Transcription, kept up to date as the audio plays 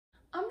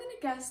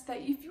gonna guess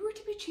that if you were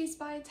to be chased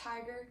by a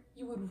tiger,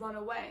 you would run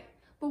away.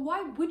 But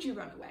why would you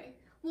run away?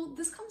 Well,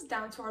 this comes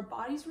down to our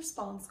body's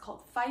response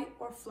called fight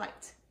or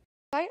flight.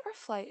 Fight or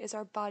flight is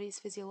our body's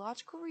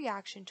physiological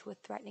reaction to a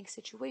threatening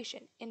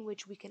situation in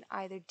which we can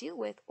either deal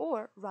with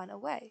or run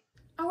away.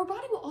 Our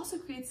body will also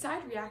create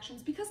side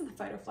reactions because of the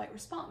fight or flight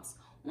response.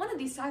 One of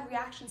these side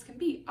reactions can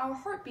be our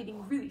heart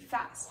beating really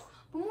fast.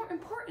 But more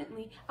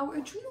importantly, our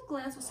adrenal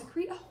glands will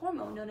secrete a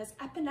hormone known as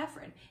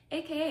epinephrine,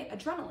 aka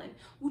adrenaline,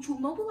 which will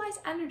mobilize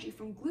energy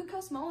from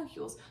glucose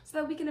molecules so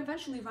that we can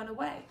eventually run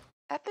away.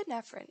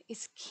 Epinephrine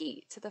is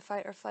key to the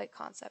fight or flight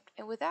concept,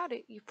 and without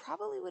it, you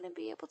probably wouldn't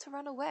be able to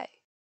run away.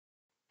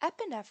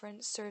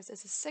 Epinephrine serves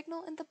as a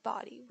signal in the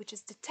body which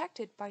is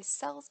detected by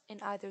cells in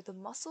either the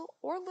muscle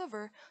or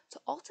liver to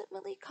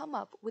ultimately come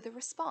up with a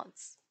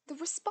response. The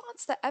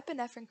response that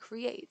epinephrine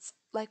creates,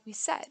 like we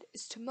said,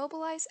 is to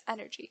mobilize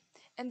energy,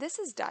 and this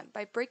is done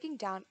by breaking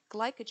down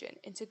glycogen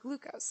into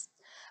glucose.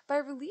 By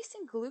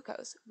releasing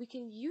glucose, we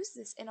can use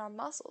this in our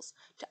muscles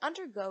to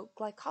undergo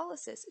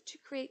glycolysis to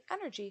create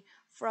energy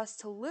for us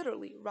to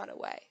literally run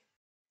away.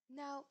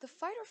 Now, the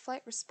fight or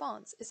flight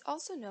response is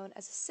also known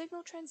as a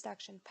signal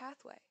transduction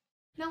pathway.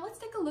 Now let's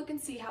take a look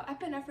and see how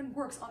epinephrine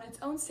works on its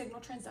own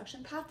signal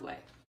transduction pathway.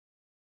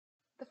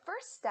 The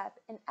first step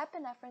in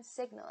epinephrine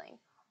signaling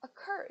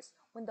occurs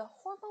when the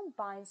hormone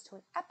binds to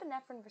an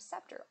epinephrine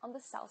receptor on the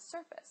cell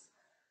surface.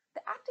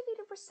 The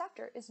activated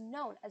receptor is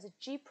known as a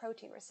G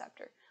protein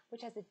receptor,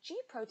 which has a G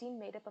protein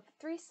made up of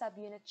 3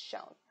 subunits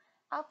shown,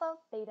 alpha,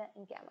 beta,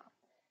 and gamma.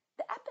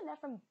 The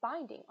epinephrine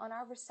binding on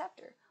our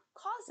receptor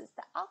causes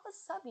the alpha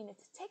subunit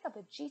to take up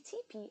a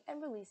GTP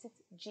and release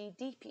its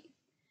GDP.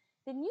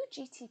 The new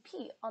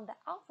GTP on the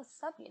alpha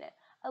subunit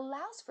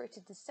allows for it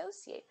to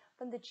dissociate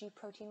from the G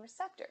protein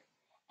receptor,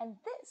 and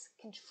this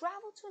can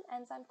travel to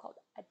an enzyme called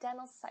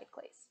adenyl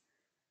cyclase.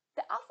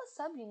 The alpha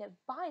subunit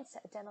binds to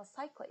adenyl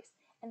cyclase,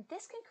 and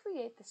this can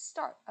create the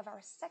start of our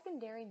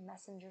secondary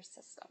messenger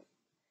system.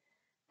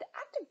 The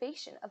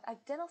activation of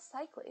adenyl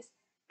cyclase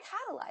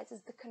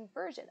catalyzes the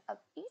conversion of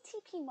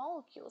ATP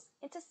molecules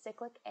into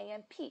cyclic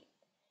AMP.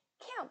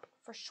 CAMP,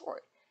 for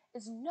short,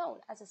 is known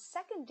as a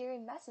secondary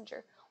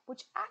messenger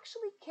which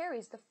actually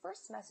carries the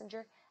first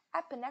messenger,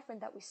 epinephrine,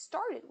 that we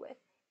started with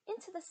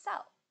into the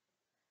cell.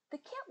 The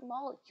CAMP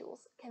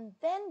molecules can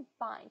then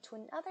bind to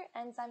another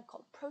enzyme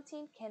called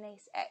protein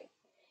kinase A.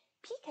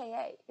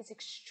 pKa is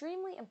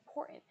extremely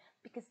important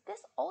because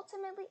this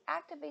ultimately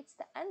activates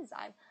the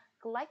enzyme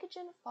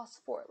Glycogen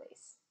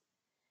Phosphorylase.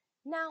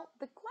 Now,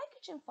 the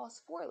glycogen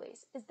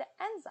phosphorylase is the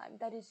enzyme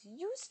that is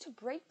used to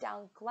break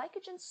down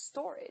glycogen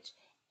storage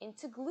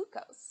into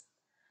glucose.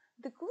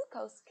 The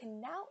glucose can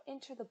now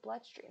enter the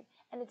bloodstream,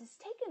 and it is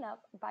taken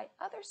up by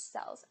other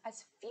cells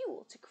as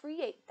fuel to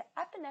create the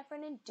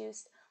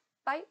epinephrine-induced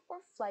fight or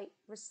flight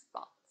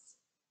response.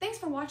 Thanks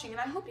for watching, and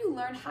I hope you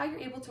learned how you're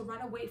able to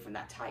run away from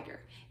that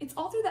tiger. It's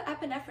all through the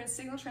epinephrine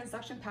signal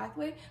transduction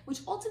pathway, which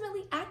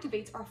ultimately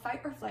activates our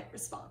fight or flight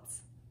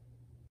response.